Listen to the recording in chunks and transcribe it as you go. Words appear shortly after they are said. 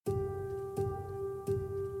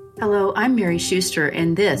Hello, I'm Mary Schuster,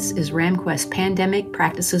 and this is RamQuest Pandemic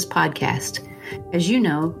Practices Podcast. As you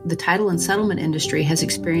know, the title and settlement industry has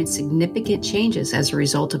experienced significant changes as a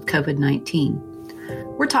result of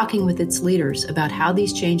COVID-19. We're talking with its leaders about how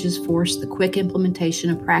these changes force the quick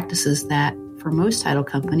implementation of practices that, for most title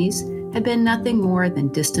companies, have been nothing more than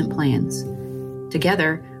distant plans.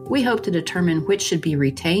 Together, we hope to determine which should be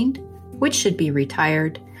retained, which should be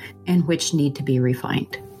retired, and which need to be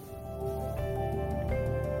refined.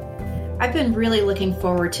 I've been really looking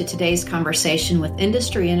forward to today's conversation with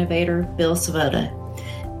industry innovator Bill Svoboda.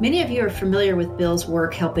 Many of you are familiar with Bill's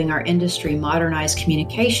work helping our industry modernize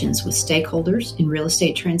communications with stakeholders in real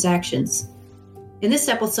estate transactions. In this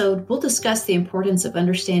episode, we'll discuss the importance of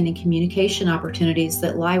understanding communication opportunities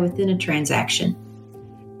that lie within a transaction,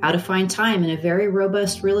 how to find time in a very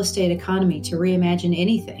robust real estate economy to reimagine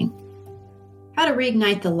anything, how to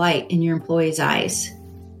reignite the light in your employees' eyes,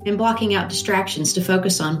 and blocking out distractions to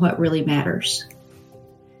focus on what really matters.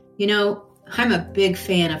 You know, I'm a big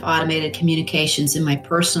fan of automated communications in my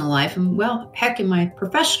personal life and, well, heck, in my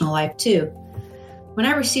professional life too. When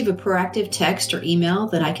I receive a proactive text or email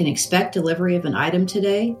that I can expect delivery of an item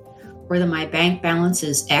today, or that my bank balance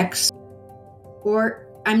is X, or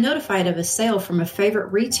I'm notified of a sale from a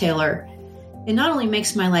favorite retailer, it not only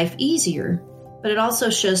makes my life easier, but it also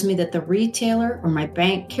shows me that the retailer or my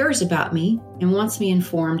bank cares about me and wants me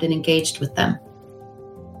informed and engaged with them.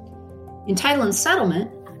 In title and settlement,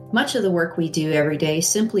 much of the work we do every day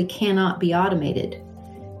simply cannot be automated.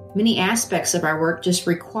 Many aspects of our work just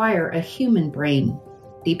require a human brain,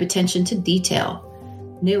 deep attention to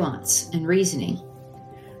detail, nuance, and reasoning,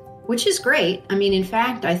 which is great. In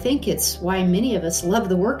fact, I think it's why many of us love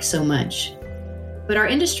the work so much. But our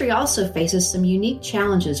industry also faces some unique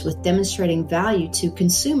challenges with demonstrating value to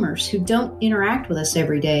consumers who don't interact with us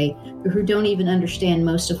every day or who don't even understand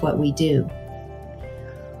most of what we do.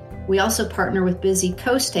 We also partner with busy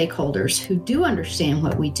co-stakeholders who do understand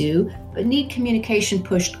what we do, but need communication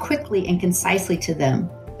pushed quickly and concisely to them,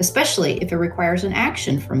 especially if it requires an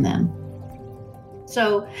action from them.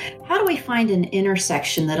 So, how do we find an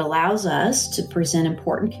intersection that allows us to present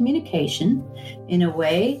important communication in a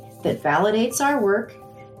way that validates our work,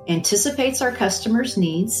 anticipates our customers'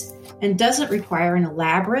 needs, and doesn't require an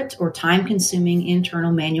elaborate or time-consuming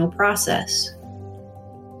internal manual process?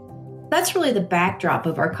 That's really the backdrop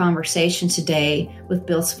of our conversation today with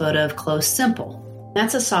Bill Svoboda of Close Simple.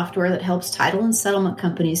 That's a software that helps title and settlement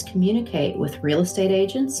companies communicate with real estate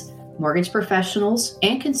agents, mortgage professionals,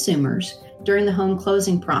 and consumers during the home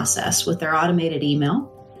closing process with their automated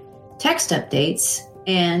email, text updates,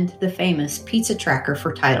 and the famous pizza tracker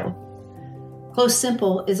for title. Close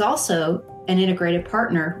Simple is also an integrated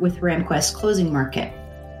partner with RamQuest Closing Market.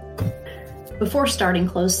 Before starting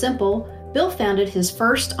Close Simple, Bill founded his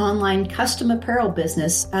first online custom apparel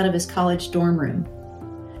business out of his college dorm room.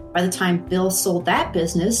 By the time Bill sold that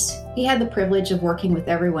business, he had the privilege of working with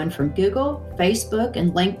everyone from Google, Facebook,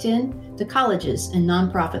 and LinkedIn to colleges and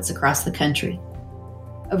nonprofits across the country.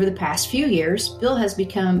 Over the past few years, Bill has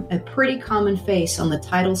become a pretty common face on the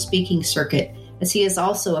title speaking circuit, as he is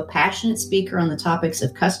also a passionate speaker on the topics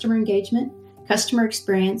of customer engagement, customer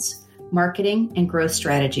experience, marketing, and growth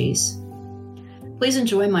strategies. Please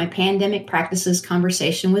enjoy my pandemic practices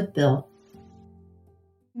conversation with Bill.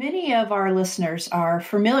 Many of our listeners are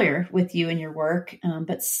familiar with you and your work,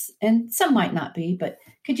 and some might not be, but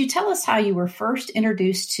could you tell us how you were first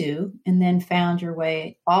introduced to and then found your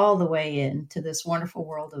way all the way into this wonderful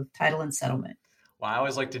world of title and settlement? Well, I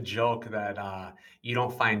always like to joke that you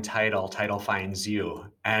don't find title, title finds you.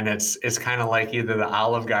 And it's kind of like either the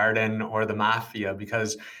Olive Garden or the Mafia,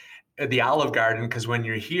 because the Olive Garden, because when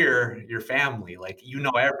you're here, you're family, like, you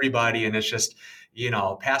know, everybody, and it's just,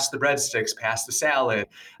 pass the breadsticks, pass the salad.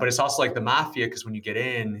 But it's also like the Mafia, because when you get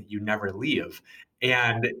in, you never leave.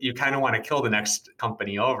 And you kind of want to kill the next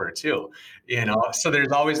company over too, so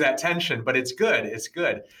there's always that tension, but it's good. It's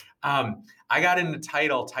good. I got into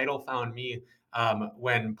title. Title found me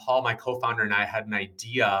when Paul, my co-founder, and I had an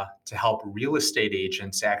idea to help real estate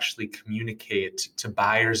agents actually communicate to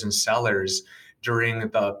buyers and sellers during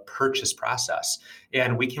the purchase process.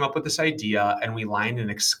 And we came up with this idea, and we lined an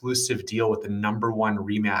exclusive deal with the number one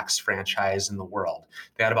RE/MAX franchise in the world.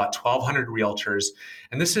 They had about 1,200 realtors,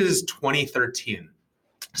 and this is 2013.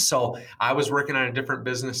 So I was working on a different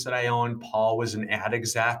business that I owned. Paul was an ad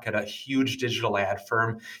exec at a huge digital ad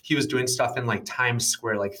firm. He was doing stuff in like Times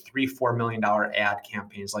Square, like $3-4 million ad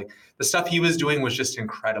campaigns. Like the stuff he was doing was just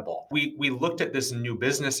incredible. We looked at this new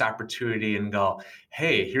business opportunity and go,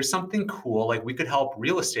 hey, here's something cool. Like we could help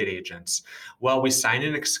real estate agents. Well, we signed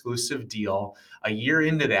an exclusive deal. A year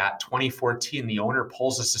into that, 2014, the owner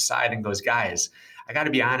pulls us aside and goes, guys, I got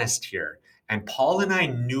to be honest here. And Paul and I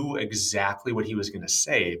knew exactly what he was going to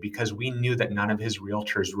say because we knew that none of his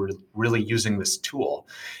realtors were really using this tool.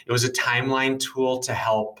 It was a timeline tool to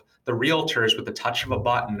help the realtors with the touch of a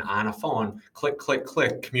button on a phone, click, click,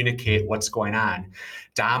 click, communicate what's going on.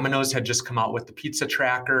 Domino's had just come out with the pizza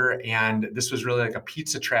tracker, and this was really like a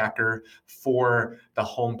pizza tracker for the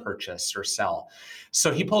home purchase or sell.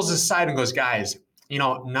 So he pulls us aside and goes, guys,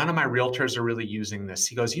 none of my realtors are really using this.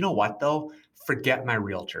 He goes, you know what though? Forget my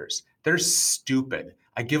realtors. They're stupid.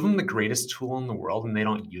 I give them the greatest tool in the world and they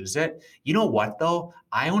don't use it. You know what though?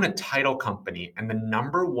 I own a title company and the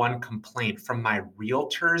number one complaint from my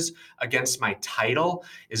realtors against my title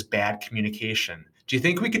is bad communication. Do you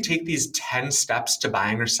think we could take these 10 steps to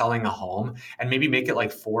buying or selling a home and maybe make it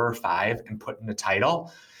like 4 or 5 and put in the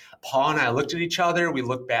title? Paul and I looked at each other, we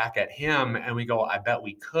looked back at him and we go, I bet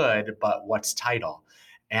we could, but what's title?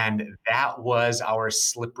 And that was our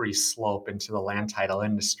slippery slope into the land title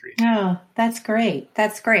industry. Oh, that's great.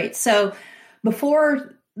 That's great. So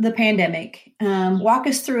before the pandemic, walk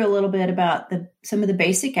us through a little bit about some of the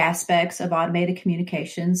basic aspects of automated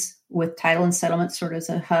communications with title and settlement sort of as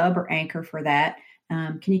a hub or anchor for that.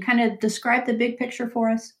 Can you kind of describe the big picture for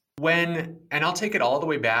us? And I'll take it all the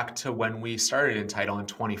way back to when we started in title in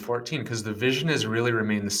 2014, because the vision has really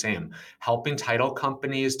remained the same, helping title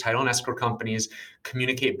companies, title and escrow companies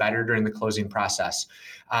communicate better during the closing process.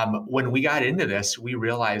 When we got into this, we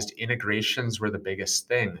realized integrations were the biggest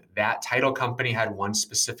thing. That title company had one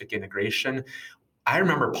specific integration. I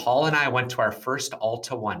remember Paul and I went to our first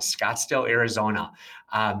Alta One, Scottsdale, Arizona,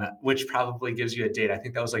 which probably gives you a date. I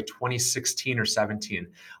think that was like 2016 or 17.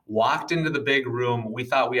 Walked into the big room. We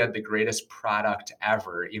thought we had the greatest product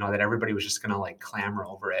ever, that everybody was just going to like clamor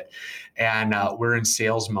over it. And we're in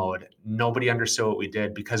sales mode. Nobody understood what we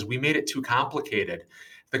did because we made it too complicated.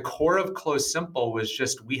 The core of Close Simple was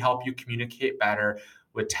just we help you communicate better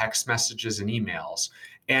with text messages and emails.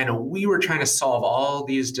 And we were trying to solve all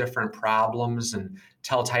these different problems and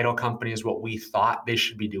tell title companies what we thought they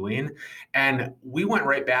should be doing. And we went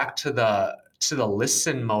right back to the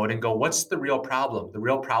listen mode and go, what's the real problem? The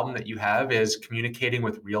real problem that you have is communicating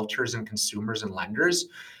with realtors and consumers and lenders.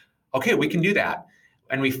 Okay, we can do that.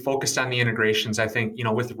 And we focused on the integrations. I think,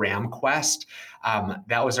 with RamQuest,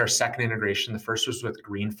 that was our second integration. The first was with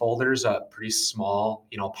Green Folders, a pretty small,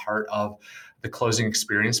 part of the closing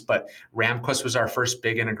experience, but RamQuest was our first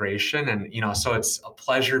big integration. And, so it's a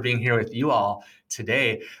pleasure being here with you all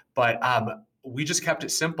today, but we just kept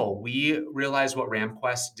it simple. We realized what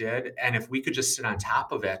RamQuest did. And if we could just sit on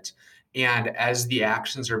top of it, and as the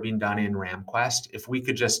actions are being done in RamQuest, if we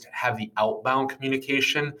could just have the outbound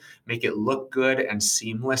communication, make it look good and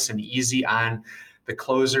seamless and easy on the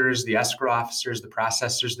closers, the escrow officers, the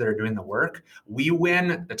processors that are doing the work, we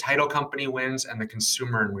win, the title company wins, and the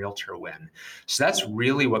consumer and realtor win. So that's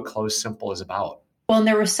really what Close Simple is about. Well, and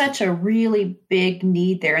there was such a really big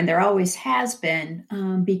need there, and there always has been,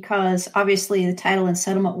 because obviously the title and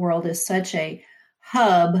settlement world is such a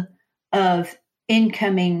hub of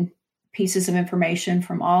incoming pieces of information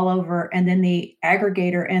from all over, and then the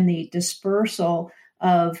aggregator and the dispersal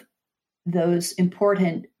of those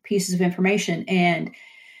important pieces of information. And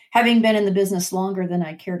having been in the business longer than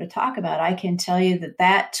I care to talk about, I can tell you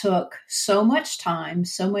that took so much time,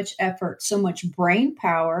 so much effort, so much brain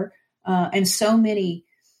power, and so many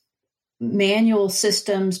manual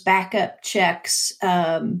systems, backup checks,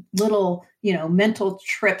 little, mental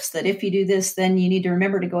trips that if you do this, then you need to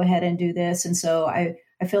remember to go ahead and do this. And so I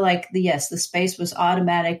feel like the space was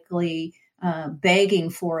automatically begging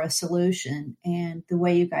for a solution. And the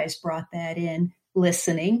way you guys brought that in,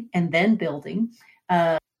 listening and then building,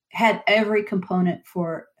 had every component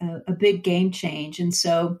for a big game change. And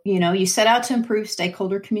so, you set out to improve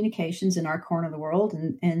stakeholder communications in our corner of the world,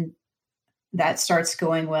 and that starts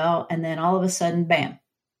going well. And then all of a sudden, bam,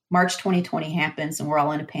 March 2020 happens and we're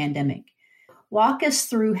all in a pandemic. Walk us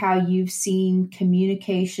through how you've seen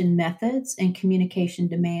communication methods and communication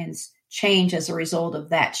demands change as a result of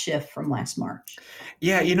that shift from last March.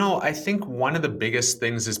 Yeah, I think one of the biggest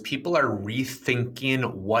things is people are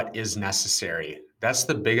rethinking what is necessary. That's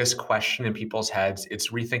the biggest question in people's heads.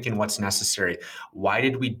 It's rethinking what's necessary. Why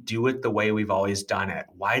did we do it the way we've always done it?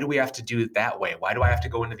 Why do we have to do it that way? Why do I have to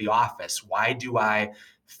go into the office? Why do I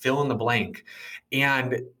fill in the blank?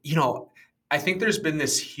 And, I think there's been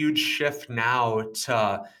this huge shift now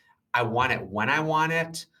to I want it when I want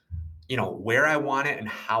it, where I want it and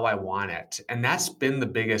how I want it. And that's been the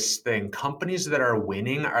biggest thing. Companies that are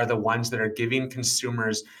winning are the ones that are giving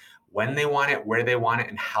consumers when they want it, where they want it,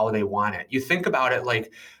 and how they want it. You think about it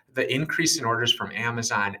like the increase in orders from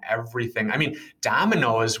Amazon, everything. I mean,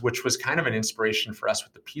 Domino's, which was kind of an inspiration for us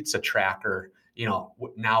with the pizza tracker,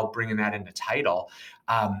 now bringing that into Tidal.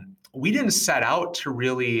 We didn't set out to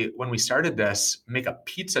really, when we started this, make a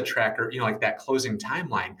pizza tracker, like that closing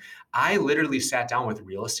timeline. I literally sat down with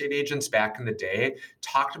real estate agents back in the day,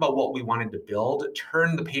 talked about what we wanted to build,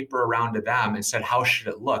 turned the paper around to them and said, how should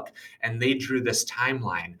it look? And they drew this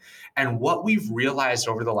timeline. And what we've realized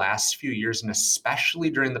over the last few years, and especially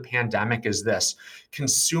during the pandemic, is this: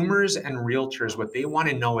 consumers and realtors, what they want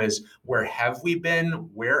to know is, where have we been?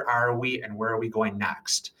 Where are we? And where are we going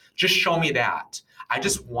next? Just show me that. I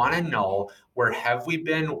just want to know, where have we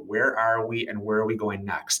been? Where are we? And where are we going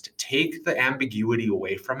next? Take the ambiguity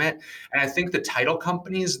away from it. And I think the title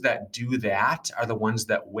companies that do that are the ones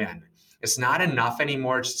that win. It's not enough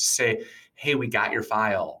anymore just to say, hey, we got your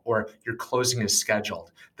file, or your closing is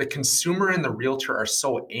scheduled. The consumer and the realtor are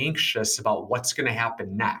so anxious about what's going to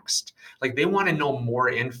happen next. Like, they want to know more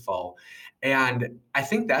info. And I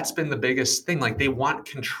think that's been the biggest thing. Like, they want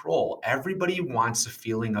control. Everybody wants a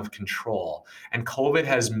feeling of control. And COVID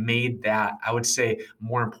has made that, I would say,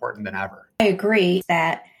 more important than ever. I agree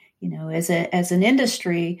that, as an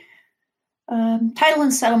industry, title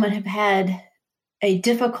and settlement have had a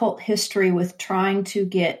difficult history with trying to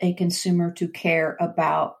get a consumer to care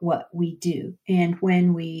about what we do. And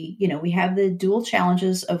when we have the dual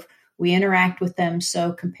challenges of, we interact with them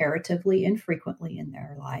so comparatively infrequently in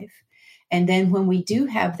their life. And then when we do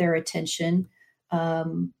have their attention,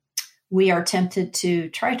 we are tempted to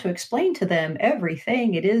try to explain to them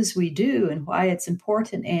everything it is we do and why it's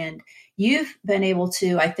important. And you've been able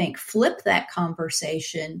to, I think, flip that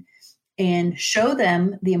conversation and show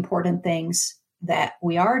them the important things that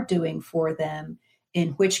we are doing for them,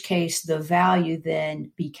 in which case the value then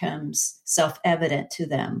becomes self-evident to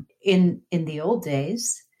them. In the old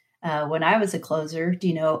days, when I was a closer,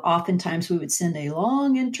 oftentimes we would send a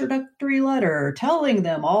long introductory letter telling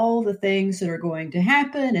them all the things that are going to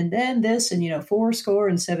happen, and then this, and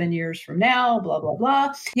 7 years from now, blah, blah,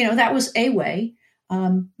 blah. That was a way,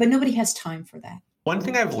 but nobody has time for that. One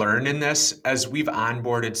thing I've learned in this, as we've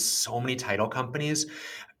onboarded so many title companies,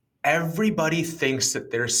 everybody thinks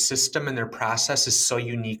that their system and their process is so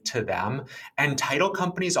unique to them. And title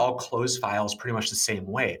companies all close files pretty much the same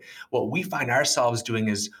way. What we find ourselves doing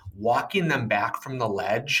is walking them back from the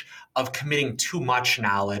ledge of committing too much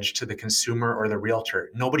knowledge to the consumer or the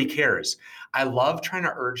realtor. Nobody cares. I love trying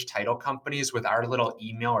to urge title companies with our little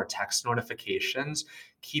email or text notifications.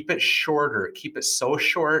 Keep it shorter, keep it so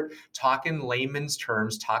short, talk in layman's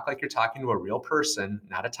terms, talk like you're talking to a real person,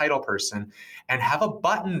 not a title person, and have a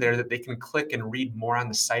button there that they can click and read more on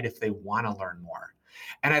the site if they want to learn more.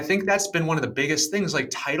 And I think that's been one of the biggest things. Like,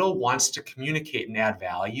 title wants to communicate and add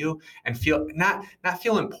value and feel not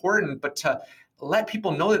feel important, but to let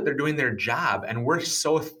people know that they're doing their job. And we're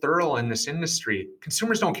so thorough in this industry.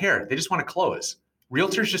 Consumers don't care. They just want to close.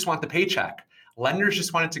 Realtors just want the paycheck. Lenders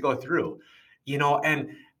just want it to go through. And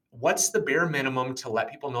what's the bare minimum to let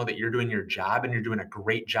people know that you're doing your job and you're doing a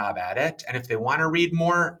great job at it? And if they want to read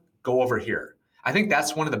more, go over here. I think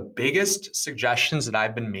that's one of the biggest suggestions that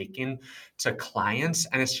I've been making to clients.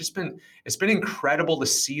 And it's been incredible to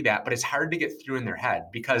see that, but it's hard to get through in their head,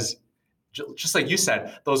 because just like you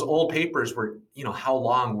said, those old papers were, how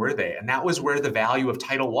long were they? And that was where the value of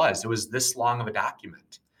title was. It was this long of a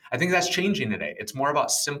document. I think that's changing today. It's more about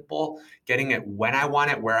simple, getting it when I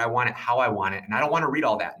want it, where I want it, how I want it. And I don't want to read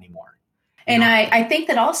all that anymore. And I think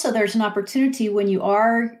that also there's an opportunity when you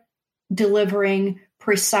are delivering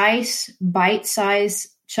precise, bite-sized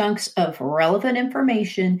chunks of relevant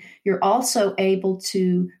information, you're also able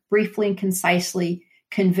to briefly and concisely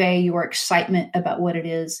convey your excitement about what it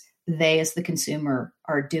is they, as the consumer,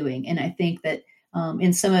 are doing. And I think that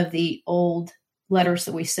in some of the old letters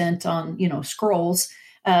that we sent on, scrolls,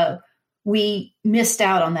 we missed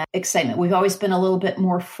out on that excitement. We've always been a little bit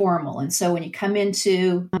more formal. And so when you come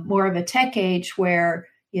into more of a tech age where,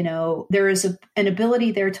 there is an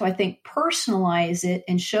ability there to, I think, personalize it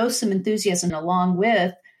and show some enthusiasm along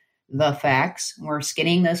with the facts, we're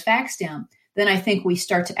skinning those facts down, then I think we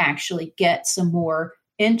start to actually get some more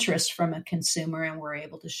interest from a consumer, and we're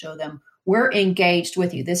able to show them we're engaged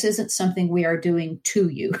with you. This isn't something we are doing to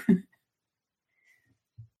you.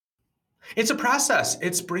 It's a process.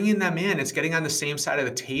 It's bringing them in. It's getting on the same side of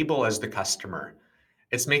the table as the customer.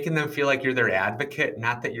 It's making them feel like you're their advocate,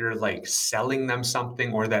 not that you're like selling them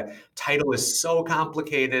something or that title is so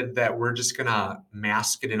complicated that we're just going to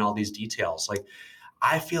mask it in all these details. Like,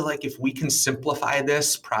 I feel like if we can simplify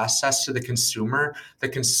this process to the consumer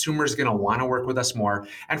is going to want to work with us more.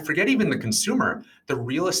 And forget even the consumer, the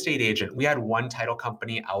real estate agent. We had one title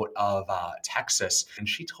company out of Texas, and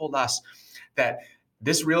she told us that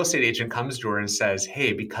this real estate agent comes to her and says,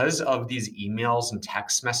 hey, because of these emails and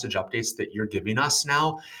text message updates that you're giving us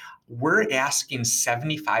now, we're asking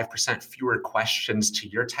 75% fewer questions to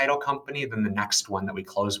your title company than the next one that we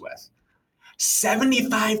close with.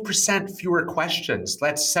 75% fewer questions.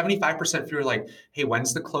 That's 75% fewer, like, hey,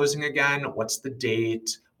 when's the closing again? What's the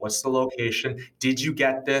date? What's the location? Did you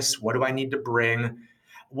get this? What do I need to bring?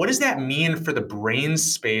 What does that mean for the brain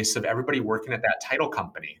space of everybody working at that title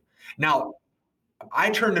company? Now,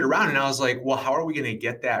 I turned it around and I was like, well, how are we going to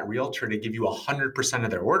get that realtor to give you 100%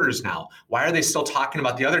 of their orders now? Why are they still talking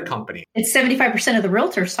about the other company? It's 75% of the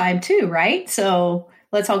realtor side too, right? So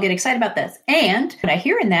let's all get excited about this. And what I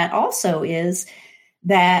hear in that also is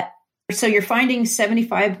that, so you're finding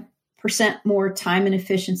 75% more time and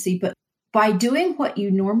efficiency, but by doing what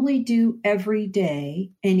you normally do every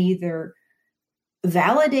day and either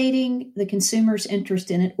validating the consumer's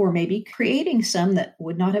interest in it, or maybe creating some that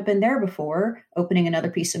would not have been there before, opening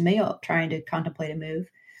another piece of mail, trying to contemplate a move,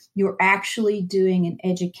 you're actually doing an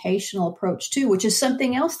educational approach too, which is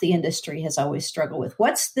something else the industry has always struggled with.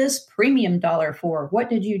 What's this premium dollar for?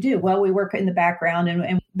 What did you do? Well, we work in the background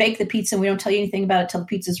and bake the pizza, and we don't tell you anything about it till the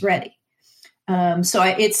pizza's ready.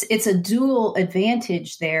 It's a dual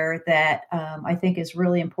advantage there that I think is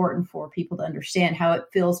really important for people to understand how it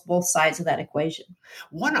fills both sides of that equation.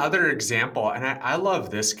 One other example, and I love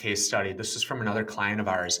this case study. This is from another client of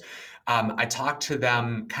ours. I talked to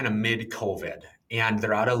them kind of mid-COVID, and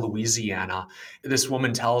they're out of Louisiana. This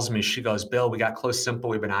woman tells me, she goes, Bill, we got Close Simple.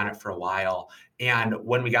 We've been on it for a while. And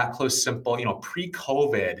when we got Close Simple,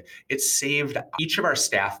 pre-COVID, it saved each of our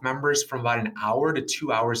staff members from about an hour to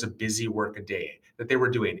 2 hours of busy work a day that they were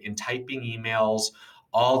doing in typing emails,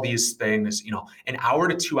 all these things, an hour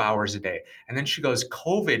to 2 hours a day. And then she goes,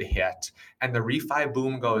 COVID hit and the refi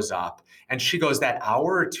boom goes up. And she goes, that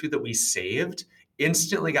hour or two that we saved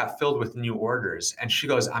instantly got filled with new orders. And she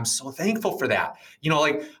goes, I'm so thankful for that.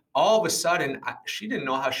 All of a sudden, she didn't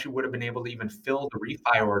know how she would have been able to even fill the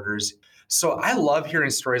refi orders. So I love hearing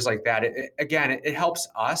stories like that. It helps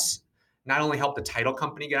us not only help the title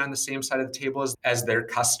company get on the same side of the table as their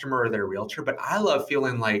customer or their realtor, but I love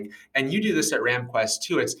feeling like, and you do this at RamQuest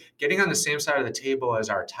too, it's getting on the same side of the table as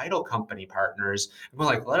our title company partners. And we're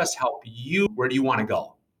like, let us help you. Where do you want to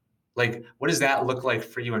go? Like, what does that look like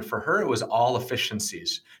for you? And for her, it was all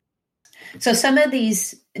efficiencies. So some of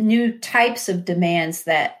these new types of demands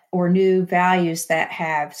or new values that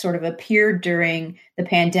have sort of appeared during the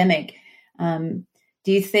pandemic,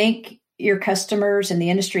 do you think your customers and the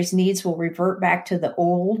industry's needs will revert back to the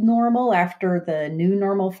old normal after the new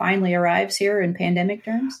normal finally arrives here in pandemic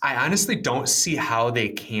terms? I honestly don't see how they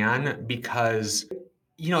can, because,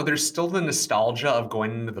 there's still the nostalgia of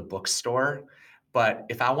going into the bookstore. But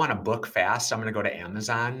if I want to book fast, I'm going to go to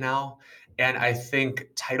Amazon now. And I think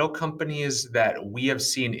title companies that we have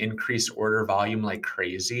seen increase order volume like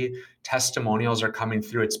crazy, testimonials are coming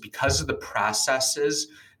through. It's because of the processes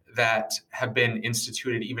that have been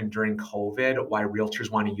instituted even during COVID, why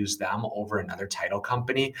realtors want to use them over another title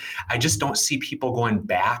company. I just don't see people going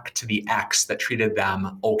back to the ex that treated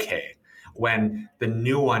them okay when the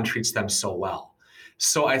new one treats them so well.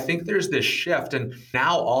 So I think there's this shift, and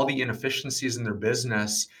now all the inefficiencies in their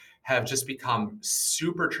business have just become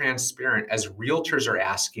super transparent as realtors are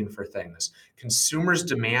asking for things. Consumers'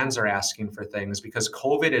 demands are asking for things because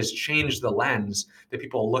COVID has changed the lens that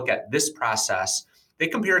people look at this process. They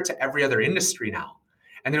compare it to every other industry now.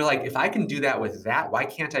 And they're like, if I can do that with that, why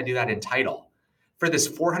can't I do that in title? For this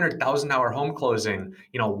 $400,000 home closing,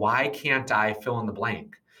 why can't I fill in the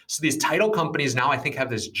blank? So these title companies now, I think, have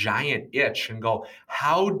this giant itch and go,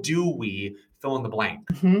 how do we fill in the blank?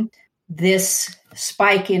 Mm-hmm. This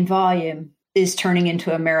spike in volume is turning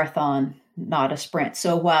into a marathon, not a sprint.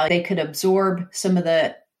 So while they could absorb some of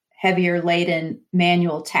the heavier laden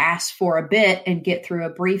manual tasks for a bit and get through a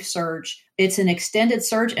brief surge, it's an extended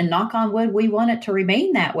surge, and knock on wood, we want it to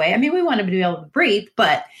remain that way. I mean, we want to be able to breathe,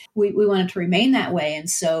 but we want it to remain that way. And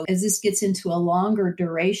so as this gets into a longer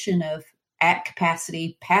duration of at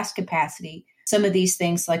capacity, past capacity, some of these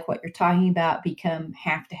things like what you're talking about become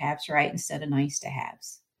have to haves, right? Instead of nice to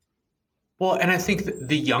haves. Well, and I think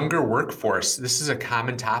the younger workforce, this is a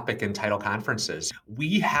common topic in title conferences.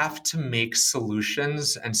 We have to make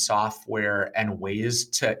solutions and software and ways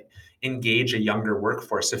to engage a younger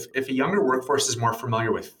workforce. If a younger workforce is more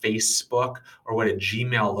familiar with Facebook or what a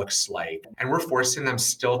Gmail looks like, and we're forcing them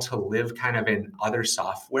still to live kind of in other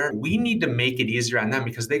software, we need to make it easier on them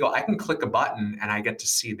because they go, I can click a button and I get to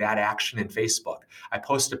see that action in Facebook. I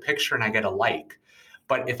post a picture and I get a like.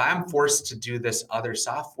 But if I'm forced to do this other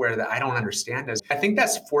software that I don't understand, I think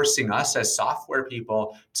that's forcing us as software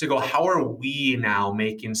people to go, how are we now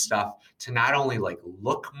making stuff to not only like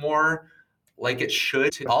look more like it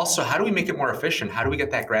should, also how do we make it more efficient? How do we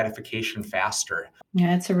get that gratification faster? Yeah,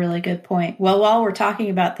 that's a really good point. Well, while we're talking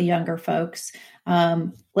about the younger folks,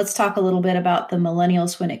 let's talk a little bit about the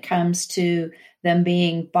millennials when it comes to them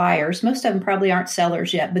being buyers. Most of them probably aren't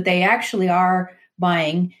sellers yet, but they actually are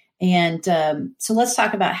buying. And so let's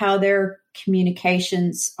talk about how their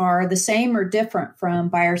communications are the same or different from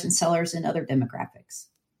buyers and sellers in other demographics.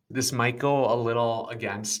 This might go a little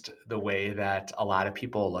against the way that a lot of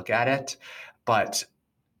people look at it, but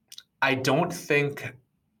I don't think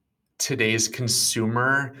today's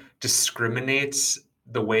consumer discriminates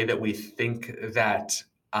the way that we think that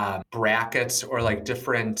brackets or like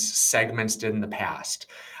different segments did in the past.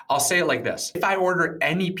 I'll say it like this. If I order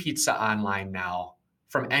any pizza online now,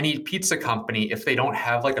 from any pizza company, if they don't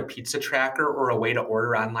have like a pizza tracker or a way to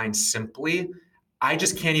order online simply, I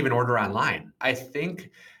just can't even order online. I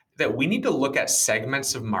think that we need to look at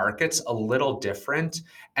segments of markets a little different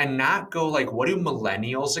and not go like, what do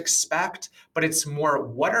millennials expect? But it's more,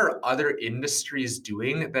 what are other industries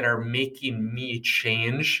doing that are making me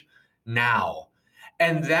change now?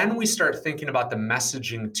 And then we start thinking about the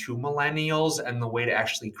messaging to millennials and the way to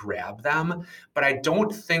actually grab them. But I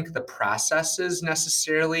don't think the processes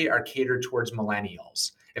necessarily are catered towards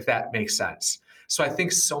millennials, if that makes sense. So I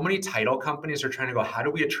think so many title companies are trying to go, how do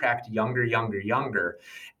we attract younger?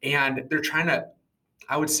 And they're trying to,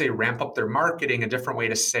 I would say, ramp up their marketing, a different way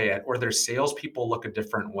to say it, or their salespeople look a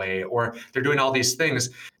different way, or they're doing all these things.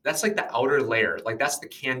 That's like the outer layer, like that's the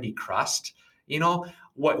candy crust.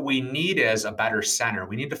 What we need is a better center.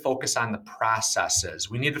 We need to focus on the processes.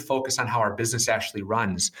 We need to focus on how our business actually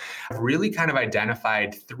runs. I've really kind of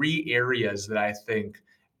identified 3 areas that I think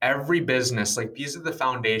every business, like these are the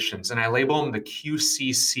foundations, and I label them the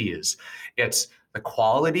QCCs. It's the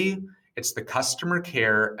quality, it's the customer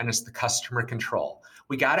care, and it's the customer control.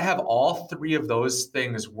 We got to have all 3 of those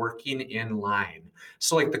things working in line.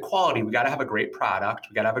 So like the quality, we got to have a great product,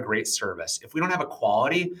 we got to have a great service. If we don't have a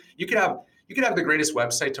quality, you could have the greatest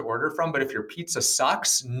website to order from, but if your pizza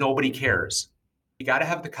sucks, nobody cares. You got to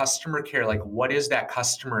have the customer care, like what is that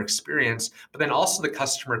customer experience, but then also the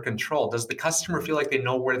customer control. Does the customer feel like they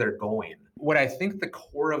know where they're going? What I think the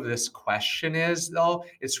core of this question is, though,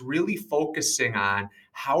 it's really focusing on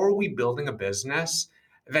how are we building a business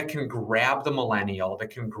that can grab the millennial, that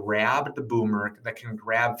can grab the boomer, that can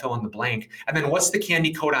grab fill in the blank, and then what's the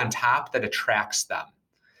candy coat on top that attracts them?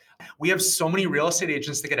 We have so many real estate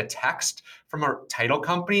agents that get a text from a title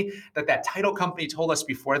company that title company told us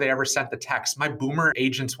before they ever sent the text, my boomer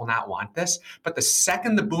agents will not want this. But the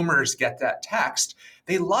second the boomers get that text,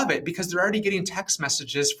 they love it because they're already getting text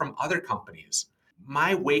messages from other companies.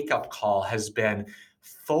 My wake-up call has been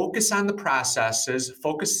focus on the processes,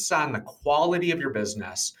 focus on the quality of your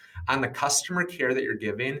business, on the customer care that you're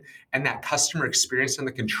giving and that customer experience and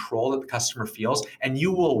the control that the customer feels, and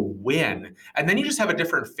you will win. And then you just have a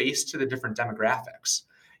different face to the different demographics.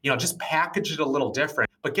 Just package it a little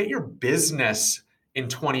different, but get your business in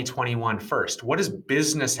 2021 first. What does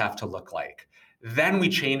business have to look like? Then we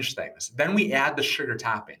change things. Then we add the sugar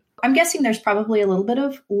topping. I'm guessing there's probably a little bit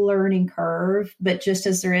of learning curve, but just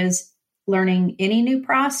as there is learning any new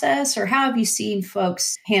process, or how have you seen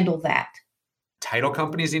folks handle that? Title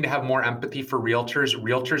companies need to have more empathy for realtors.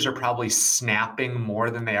 Realtors are probably snapping more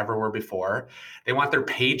than they ever were before. They want their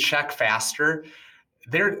paycheck faster.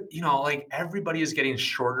 They're, like everybody is getting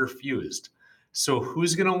shorter fused. So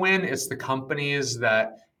who's going to win? It's the companies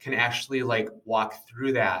that can actually like walk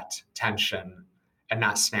through that tension and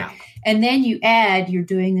not snap. And then you add, you're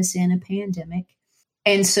doing this in a pandemic.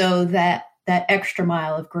 And so that extra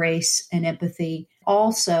mile of grace and empathy,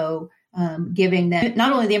 also giving them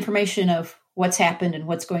not only the information of what's happened and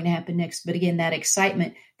what's going to happen next, but again, that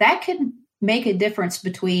excitement, that can make a difference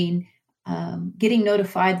between getting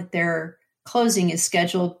notified that their closing is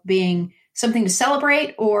scheduled being something to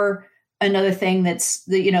celebrate, or another thing that's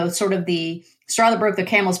sort of the straw that broke the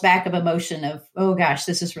camel's back of emotion of, oh gosh,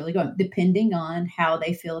 this is really going, depending on how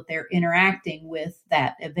they feel that they're interacting with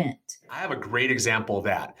that event. I have a great example of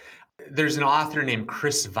that. There's an author named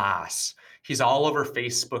Chris Voss. He's all over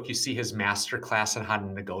Facebook. You see his master class on how to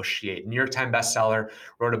negotiate. New York Times bestseller,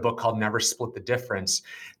 wrote a book called Never Split the Difference.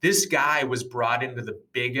 This guy was brought into the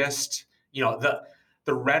biggest,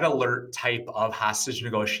 the red alert type of hostage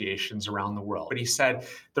negotiations around the world. But he said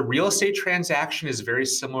the real estate transaction is very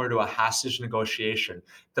similar to a hostage negotiation.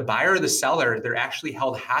 The buyer or the seller, they're actually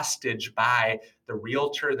held hostage by the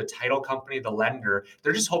realtor, the title company, the lender.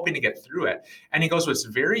 They're just hoping to get through it. And he goes, what's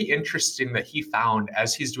very interesting that he found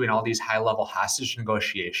as he's doing all these high-level hostage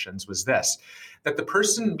negotiations was this, that the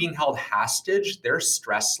person being held hostage, their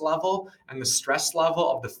stress level and the stress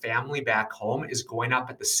level of the family back home is going up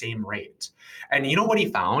at the same rate. And you know what he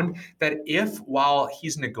found? That if while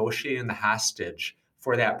he's negotiating the hostage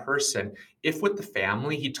for that person, if with the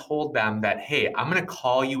family, he told them that, hey, I'm going to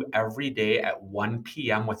call you every day at 1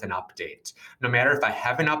 p.m. with an update. No matter if I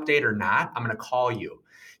have an update or not, I'm going to call you.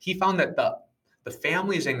 He found that the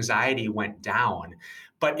family's anxiety went down.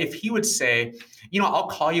 But if he would say, I'll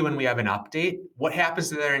call you when we have an update, what happens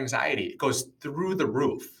to their anxiety? It goes through the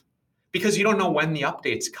roof because you don't know when the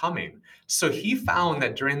update's coming. So he found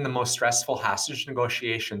that during the most stressful hostage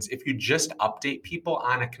negotiations, if you just update people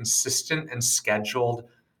on a consistent and schedule,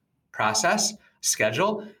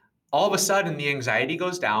 all of a sudden the anxiety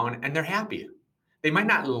goes down and they're happy. They might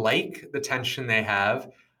not like the tension they have,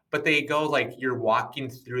 but they go like, you're walking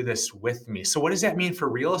through this with me. So what does that mean for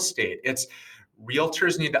real estate? It's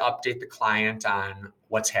realtors need to update the client on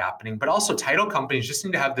what's happening, but also title companies just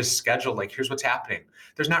need to have this schedule. Like, here's what's happening.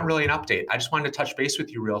 There's not really an update. I just wanted to touch base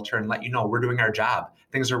with you, realtor, and let you know we're doing our job.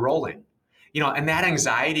 Things are rolling, and that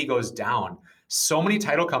anxiety goes down. So many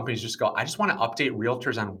title companies just go, I just want to update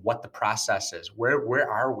realtors on what the process is. Where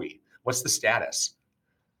are we? What's the status?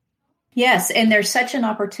 Yes. And there's such an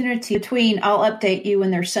opportunity between I'll update you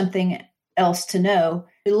when there's something else to know.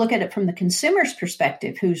 We look at it from the consumer's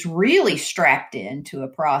perspective, who's really strapped into a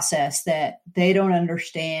process that they don't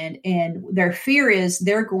understand. And their fear is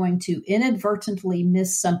they're going to inadvertently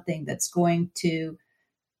miss something that's going to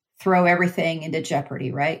throw everything into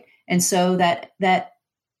jeopardy, right? And so that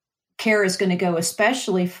care is going to go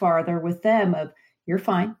especially farther with them of, you're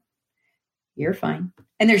fine.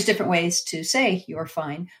 And there's different ways to say you're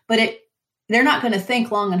fine, but they're not going to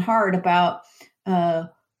think long and hard about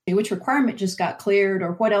which requirement just got cleared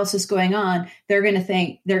or what else is going on. They're going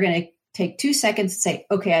to take 2 seconds and say,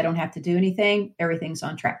 okay, I don't have to do anything. Everything's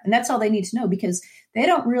on track. And that's all they need to know because they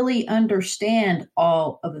don't really understand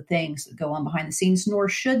all of the things that go on behind the scenes, nor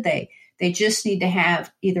should they. They just need to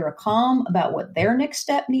have either a calm about what their next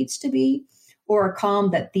step needs to be or a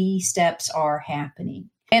calm that these steps are happening.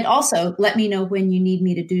 And also let me know when you need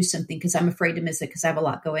me to do something because I'm afraid to miss it because I have a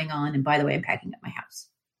lot going on. And by the way, I'm packing up my house.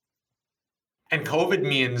 And COVID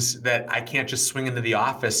means that I can't just swing into the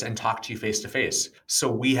office and talk to you face to face. So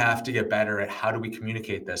we have to get better at how do we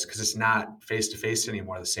communicate this because it's not face to face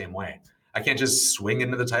anymore the same way. I can't just swing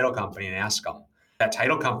into the title company and ask them. That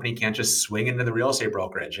title company can't just swing into the real estate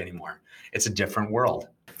brokerage anymore. It's a different world.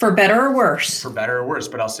 For better or worse. For better or worse.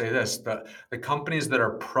 But I'll say this, the companies that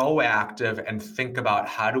are proactive and think about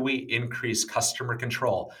how do we increase customer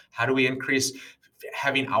control? How do we increase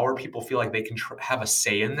having our people feel like they can have a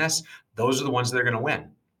say in this? Those are the ones that are going to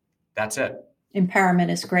win. That's it.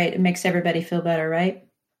 Empowerment is great. It makes everybody feel better, right?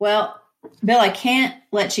 Well, Bill, I can't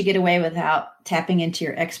let you get away without tapping into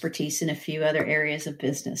your expertise in a few other areas of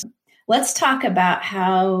business. Let's talk about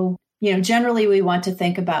how, generally we want to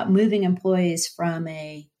think about moving employees from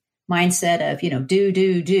a mindset of,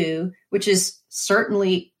 do, which is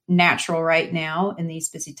certainly natural right now in these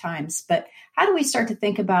busy times. But how do we start to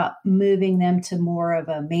think about moving them to more of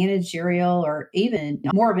a managerial or even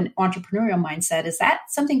more of an entrepreneurial mindset? Is that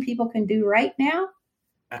something people can do right now?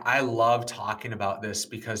 I love talking about this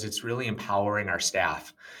because it's really empowering our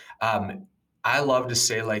staff. I love to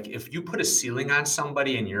say, like, if you put a ceiling on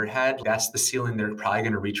somebody in your head, that's the ceiling they're probably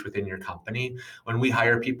going to reach within your company. When we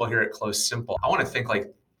hire people here at Close Simple, I want to think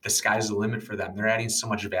like the sky's the limit for them. They're adding so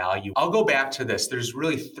much value. I'll go back to this. There's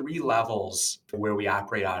really 3 levels where we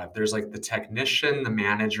operate out of. There's like the technician, the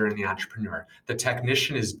manager, and the entrepreneur. The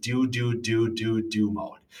technician is do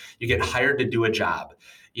mode. You get hired to do a job.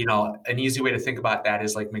 An easy way to think about that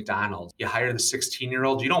is like McDonald's. You hire the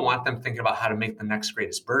 16-year-old. You don't want them thinking about how to make the next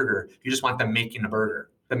greatest burger. You just want them making a burger.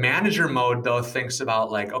 The manager mode, though, thinks about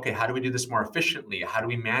like, okay, how do we do this more efficiently? How do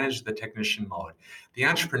we manage the technician mode? The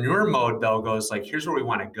entrepreneur mode, though, goes like, here's where we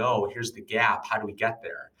want to go. Here's the gap. How do we get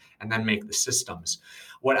there? And then make the systems.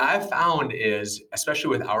 What I've found is,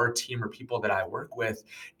 especially with our team or people that I work with,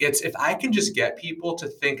 it's if I can just get people to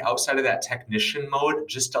think outside of that technician mode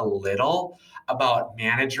just a little about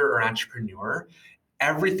manager or entrepreneur,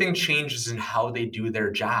 everything changes in how they do their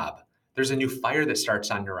job. There's a new fire that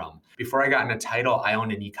starts under them. Before I got in a title, I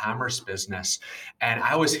owned an e-commerce business and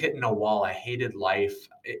I was hitting a wall. I hated life.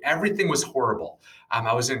 Everything was horrible.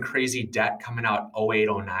 I was in crazy debt coming out 08,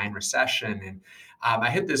 09 recession. And I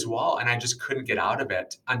hit this wall and I just couldn't get out of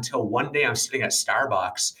it until one day I'm sitting at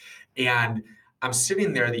Starbucks and I'm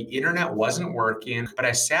sitting there, the internet wasn't working, but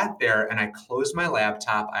I sat there and I closed my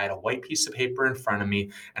laptop. I had a white piece of paper in front of me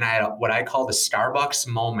and I had what I call the Starbucks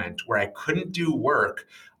moment where I couldn't do work.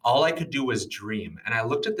 All I could do was dream. And I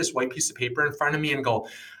looked at this white piece of paper in front of me and go,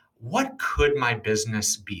 what could my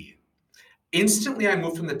business be? Instantly, I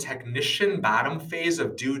moved from the technician bottom phase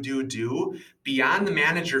of do, beyond the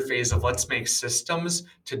manager phase of let's make systems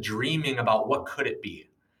to dreaming about what could it be.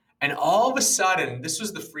 And all of a sudden, this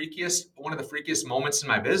was one of the freakiest moments in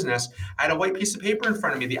my business. I had a white piece of paper in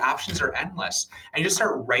front of me. The options are endless. And you just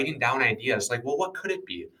start writing down ideas like, well, what could it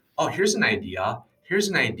be? Oh, here's an idea. Here's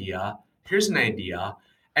an idea. Here's an idea.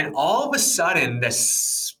 And all of a sudden, this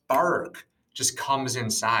spark just comes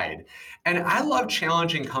inside. And I love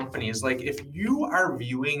challenging companies. Like if you are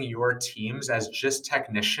viewing your teams as just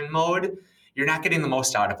technician mode, you're not getting the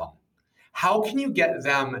most out of them. How can you get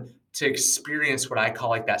them to experience what I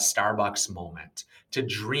call like that Starbucks moment, to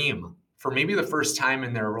dream for maybe the first time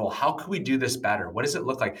in their role? How can we do this better? What does it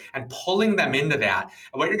look like? And pulling them into that.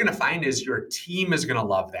 And what you're going to find is your team is going to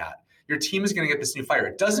love that. Your team is going to get this new fire.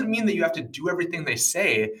 It doesn't mean that you have to do everything they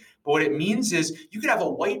say, but what it means is you could have a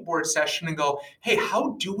whiteboard session and go, hey,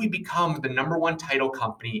 how do we become the #1 title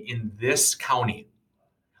company in this county?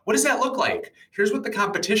 What does that look like? Here's what the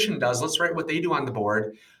competition does. Let's write what they do on the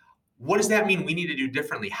board. What does that mean we need to do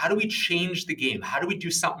differently? How do we change the game? How do we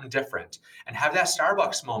do something different? And have that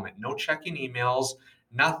Starbucks moment. No checking emails,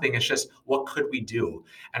 nothing. It's just, what could we do?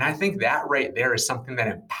 And I think that right there is something that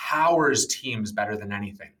empowers teams better than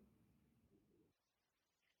anything.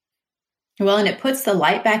 Well, and it puts the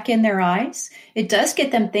light back in their eyes. It does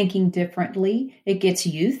get them thinking differently. It gets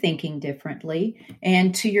you thinking differently.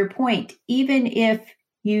 And to your point, even if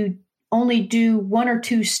you only do 1 or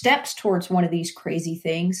 2 steps towards one of these crazy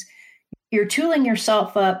things, you're tooling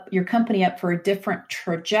yourself up, your company up for a different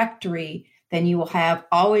trajectory than you will have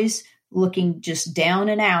always looking just down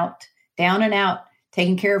and out,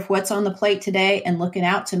 taking care of what's on the plate today and looking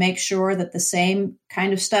out to make sure that the same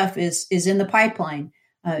kind of stuff is in the pipeline.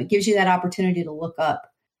 It gives you that opportunity to look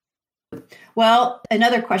up. Well,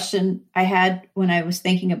 another question I had when I was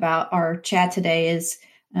thinking about our chat today is,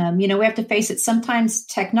 we have to face it. Sometimes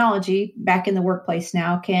technology back in the workplace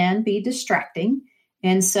now can be distracting.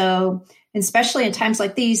 And so, especially in times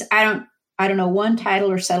like these, I don't know one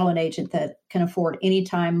title or settlement agent that can afford any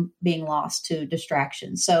time being lost to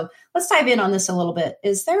distractions. So let's dive in on this a little bit.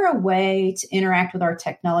 Is there a way to interact with our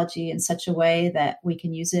technology in such a way that we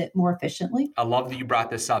can use it more efficiently? I love that you brought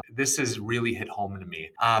this up. This has really hit home to me.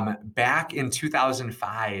 Back in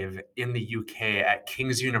 2005 in the UK at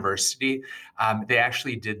King's University, they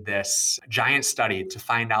actually did this giant study to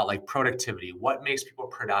find out like productivity, what makes people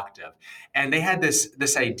productive. And they had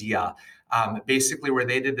this idea basically where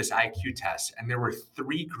they did this IQ test. And there were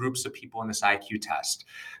 3 groups of people in this IQ test.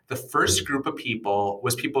 The first group of people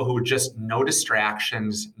was people who just no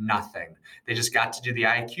distractions, nothing. They just got to do the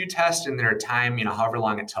IQ test in their time, however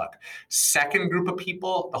long it took. Second group of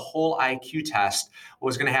people, the whole IQ test, what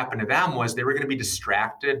was going to happen to them was they were going to be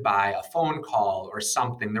distracted by a phone call or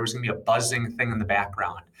something. There was going to be a buzzing thing in the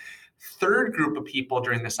background. Third group of people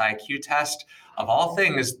during this IQ test, of all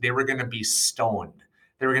things, they were going to be stoned.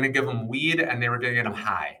 They were going to give them weed and they were going to get them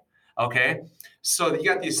high. Okay. So you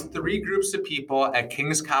got these 3 groups of people at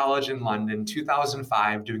King's College in London,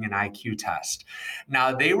 2005, doing an IQ test.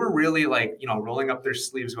 Now they were really like, rolling up their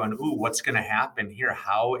sleeves going, ooh, what's going to happen here?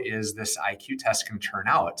 How is this IQ test going to turn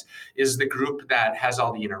out? Is the group that has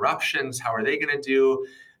all the interruptions, how are they going to do?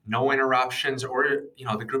 No interruptions, or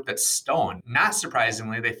the group that's stoned. Not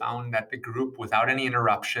surprisingly, they found that the group without any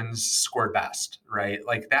interruptions scored best, right?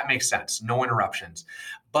 Like that makes sense, no interruptions.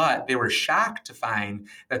 But they were shocked to find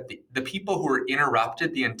that the people who were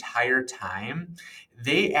interrupted the entire time,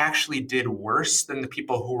 they actually did worse than the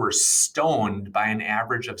people who were stoned by an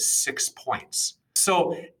average of 6 points.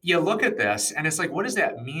 So you look at this and it's like, what does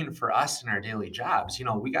that mean for us in our daily jobs?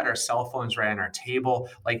 We got our cell phones right on our table.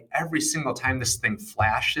 Like every single time this thing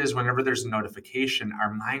flashes, whenever there's a notification,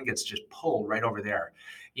 our mind gets just pulled right over there.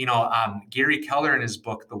 Gary Keller in his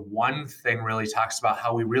book, The One Thing, really talks about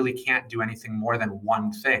how we really can't do anything more than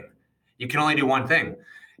one thing. You can only do one thing.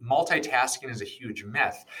 Multitasking is a huge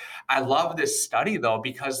myth. I love this study though,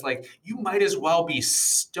 because you might as well be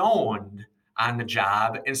stoned on the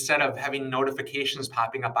job instead of having notifications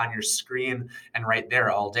popping up on your screen and right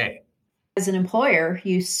there all day. As an employer,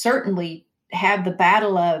 you certainly have the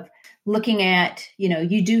battle of looking at,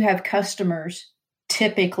 you do have customers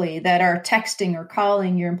typically that are texting or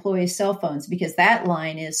calling your employees' cell phones because that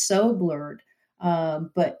line is so blurred.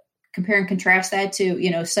 But compare and contrast that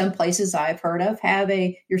to, some places I've heard of have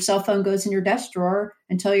your cell phone goes in your desk drawer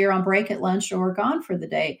until you're on break at lunch or gone for the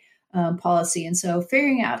day policy. And so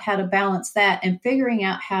figuring out how to balance that and figuring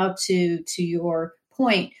out how to your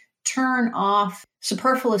point, turn off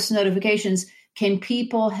superfluous notifications. Can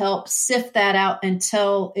people help sift that out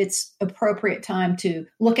until it's appropriate time to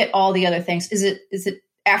look at all the other things? Is it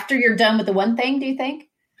after you're done with the one thing, do you think?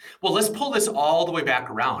 Well, let's pull this all the way back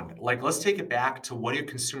around. Like, let's take it back to what do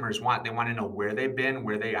consumers want? They want to know where they've been,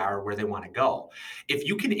 where they are, where they want to go. If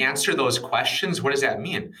you can answer those questions, what does that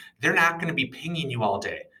mean? They're not going to be pinging you all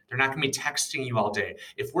day. They're not going to be texting you all day.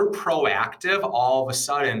 If we're proactive, all of a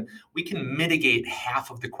sudden, we can mitigate half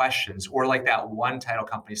of the questions. Or like that one title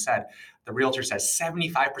company said, the realtor says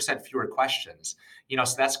 75% fewer questions.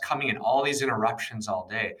 So that's coming in all these interruptions all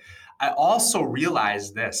day. I also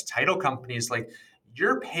realize this, title companies, like,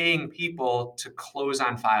 you're paying people to close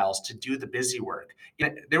on files, to do the busy work.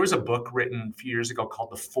 There was a book written a few years ago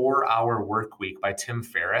called The 4-Hour Workweek by Tim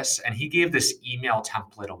Ferriss, and he gave this email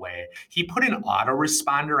template away. He put an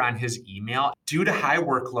autoresponder on his email. Due to high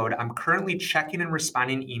workload, I'm currently checking and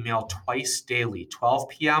responding email twice daily, 12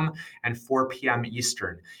 p.m. and 4 p.m.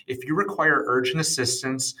 Eastern. If you require urgent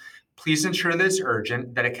assistance, please ensure that it's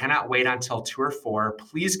urgent, that it cannot wait until 2 or 4.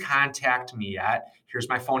 Please contact me here's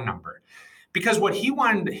my phone number. Because what he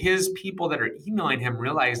wanted his people that are emailing him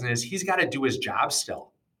realizing is he's got to do his job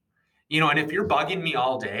still. And if you're bugging me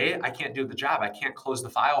all day, I can't do the job. I can't close the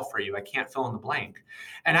file for you. I can't fill in the blank.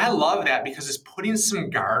 And I love that because it's putting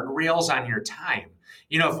some guardrails on your time.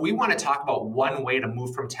 If we want to talk about one way to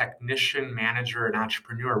move from technician, manager, and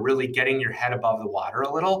entrepreneur, really getting your head above the water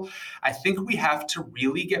a little, I think we have to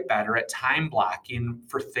really get better at time blocking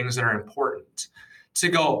for things that are important. To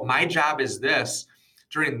go, my job is this.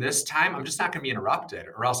 During this time, I'm just not going to be interrupted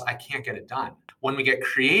or else I can't get it done. When we get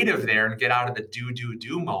creative there and get out of the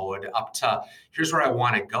do mode up to here's where I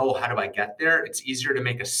want to go, how do I get there? It's easier to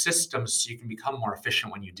make a system so you can become more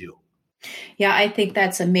efficient when you do. Yeah, I think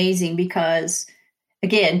that's amazing because,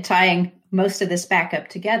 again, tying most of this back up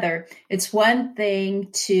together, it's one thing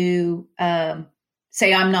to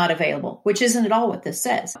say I'm not available, which isn't at all what this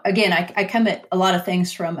says. Again, I come at a lot of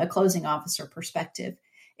things from a closing officer perspective.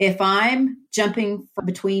 If I'm jumping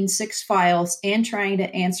between 6 files and trying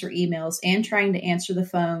to answer emails and trying to answer the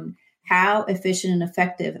phone, how efficient and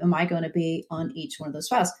effective am I going to be on each one of those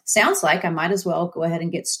files? Sounds like I might as well go ahead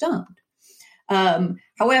and get stoned.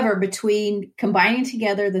 However, between combining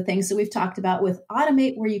together the things that we've talked about with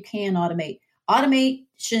automate where you can automate,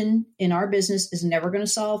 automation in our business is never going to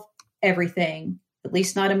solve everything, at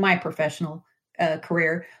least not in my professional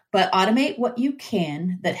career, but automate what you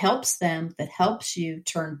can that helps them, that helps you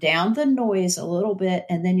turn down the noise a little bit.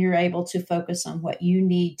 And then you're able to focus on what you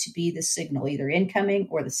need to be the signal, either incoming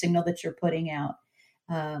or the signal that you're putting out.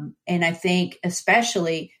 And I think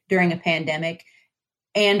especially during a pandemic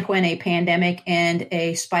and when a pandemic and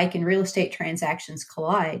a spike in real estate transactions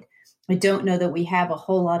collide, I don't know that we have a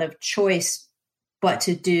whole lot of choice but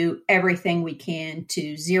to do everything we can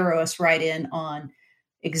to zero us right in on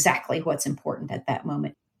exactly what's important at that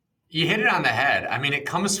moment. You hit it on the head. I mean, it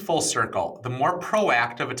comes full circle. The more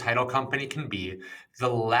proactive a title company can be, the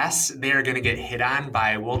less they're going to get hit on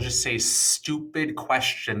by, we'll just say, stupid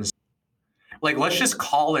questions. Like, let's just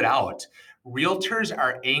call it out. Realtors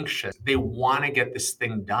are anxious. They want to get this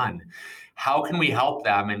thing done. How can we help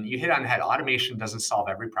them? And you hit on the head. Automation doesn't solve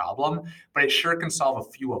every problem, but it sure can solve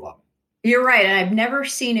a few of them. You're right. And I've never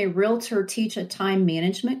seen a realtor teach a time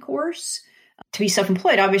management course. To be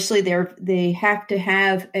self-employed, obviously, they have to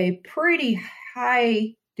have a pretty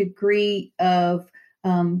high degree of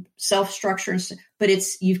self-structure, but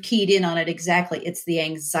you've keyed in on it exactly. It's the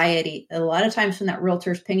anxiety. A lot of times when that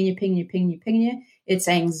realtor is pinging you, it's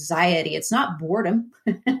anxiety. It's not boredom,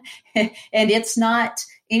 and it's not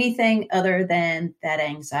anything other than that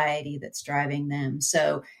anxiety that's driving them.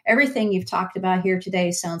 So everything you've talked about here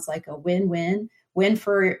today sounds like a win-win. Win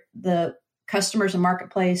for the customers and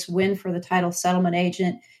marketplace, win for the title settlement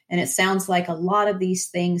agent. And it sounds like a lot of these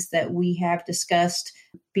things that we have discussed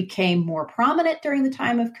became more prominent during the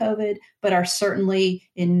time of COVID, but are certainly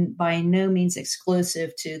by no means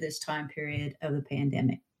exclusive to this time period of the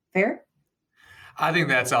pandemic. Fair? I think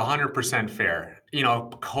that's 100% fair.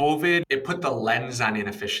 COVID, it put the lens on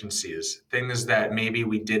inefficiencies, things that maybe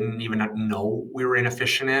we didn't even know we were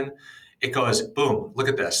inefficient in. It goes, boom, look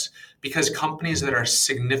at this. Because companies that are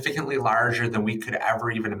significantly larger than we could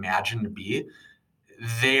ever even imagine to be,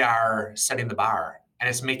 they are setting the bar. and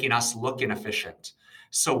it's making us look inefficient.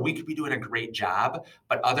 So we could be doing a great job,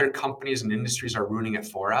 but other companies and industries are ruining it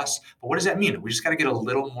for us. But what does that mean? We just got to get a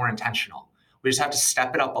little more intentional. We just have to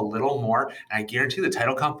step it up a little more. And I guarantee the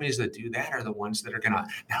title companies that do that are the ones that are going to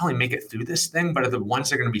not only make it through this thing, but are the ones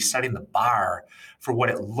that are going to be setting the bar for what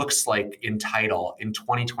it looks like in title in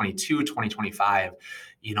 2022, 2025.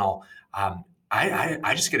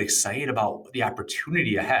 I just get excited about the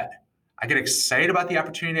opportunity ahead. I get excited about the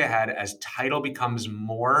opportunity ahead as title becomes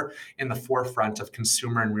more in the forefront of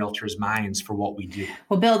consumer and realtors' minds for what we do.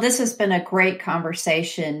 Well, Bill, this has been a great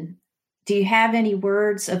conversation. Do you have any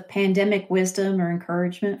words of pandemic wisdom or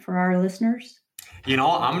encouragement for our listeners?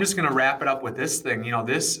 I'm just going to wrap it up with this thing.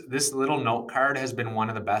 This little note card has been one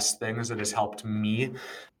of the best things that has helped me.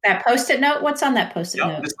 That Post-it note? What's on that Post-it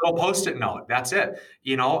note? This little Post-it note. That's it.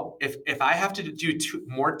 If I have to do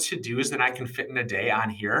more to-dos than I can fit in a day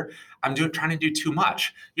on here, I'm trying to do too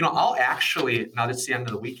much. I'll actually, now that's the end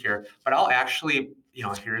of the week here, but I'll actually,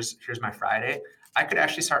 here's my Friday. I could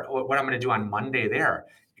actually start what I'm going to do on Monday there.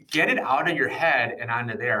 Get it out of your head and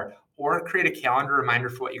onto there, or create a calendar reminder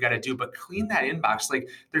for what you got to do, but clean that inbox. Like,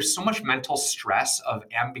 there's so much mental stress of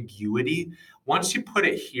ambiguity. Once you put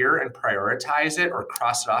it here and prioritize it or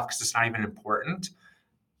cross it off because it's not even important,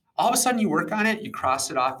 all of a sudden you work on it, you cross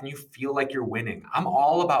it off, and you feel like you're winning. I'm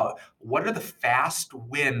all about what are the fast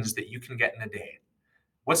wins that you can get in a day?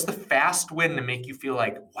 What's the fast win to make you feel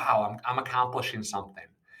like, wow, I'm accomplishing something?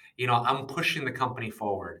 I'm pushing the company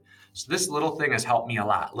forward. So this little thing has helped me a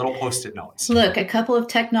lot. Little Post-it notes. Look, a couple of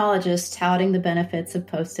technologists touting the benefits of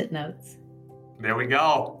Post-it notes. There we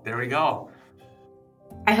go.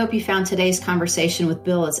 I hope you found today's conversation with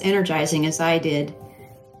Bill as energizing as I did.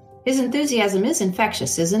 His enthusiasm is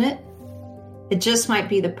infectious, isn't it? It just might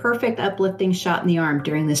be the perfect uplifting shot in the arm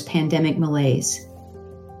during this pandemic malaise.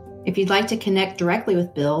 If you'd like to connect directly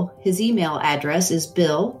with Bill, his email address is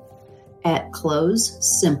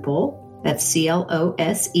bill@closesimple, that's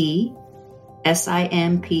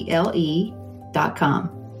CLOSESIMPLE.com.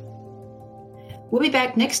 We'll be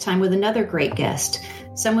back next time with another great guest,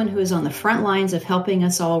 someone who is on the front lines of helping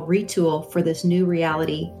us all retool for this new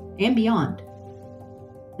reality and beyond.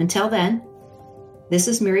 Until then, this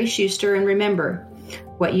is Mary Schuster, and remember,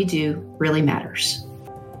 what you do really matters.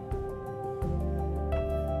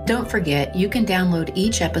 Don't forget, you can download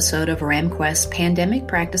each episode of RamQuest Pandemic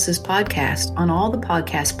Practices podcast on all the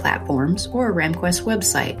podcast platforms or RamQuest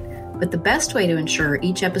website. But the best way to ensure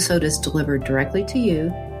each episode is delivered directly to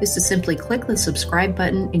you is to simply click the subscribe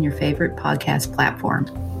button in your favorite podcast platform.